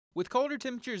With colder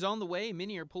temperatures on the way,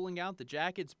 many are pulling out the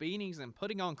jackets, beanies, and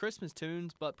putting on Christmas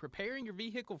tunes, but preparing your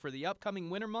vehicle for the upcoming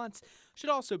winter months should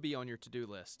also be on your to-do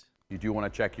list. You do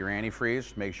want to check your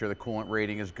antifreeze, make sure the coolant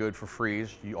rating is good for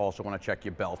freeze. You also want to check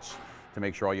your belts to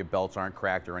make sure all your belts aren't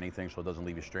cracked or anything so it doesn't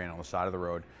leave you stranded on the side of the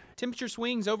road. Temperature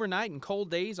swings overnight and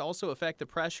cold days also affect the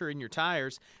pressure in your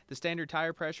tires. The standard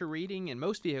tire pressure reading in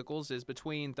most vehicles is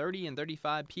between 30 and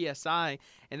 35 psi,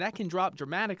 and that can drop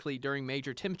dramatically during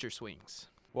major temperature swings.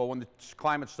 Well, when the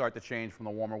climates start to change from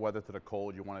the warmer weather to the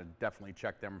cold, you want to definitely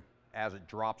check them as it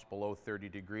drops below 30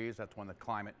 degrees. That's when the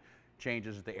climate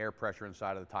changes the air pressure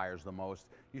inside of the tires the most.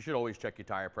 You should always check your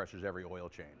tire pressures every oil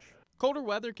change. Colder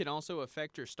weather can also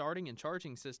affect your starting and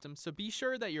charging system, so be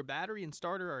sure that your battery and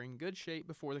starter are in good shape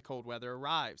before the cold weather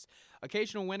arrives.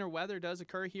 Occasional winter weather does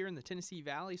occur here in the Tennessee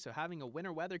Valley, so having a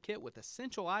winter weather kit with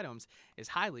essential items is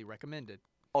highly recommended.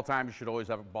 All times you should always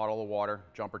have a bottle of water,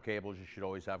 jumper cables. You should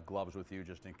always have gloves with you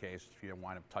just in case if you don't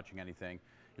wind up touching anything.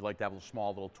 You like to have a small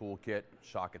little tool kit,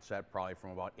 socket set, probably from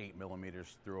about 8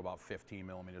 millimeters through about 15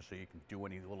 millimeters, so you can do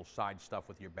any little side stuff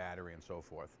with your battery and so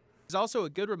forth. It's also a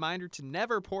good reminder to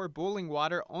never pour boiling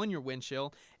water on your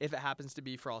windshield if it happens to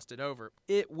be frosted over.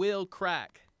 It will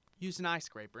crack. Use an ice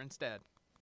scraper instead.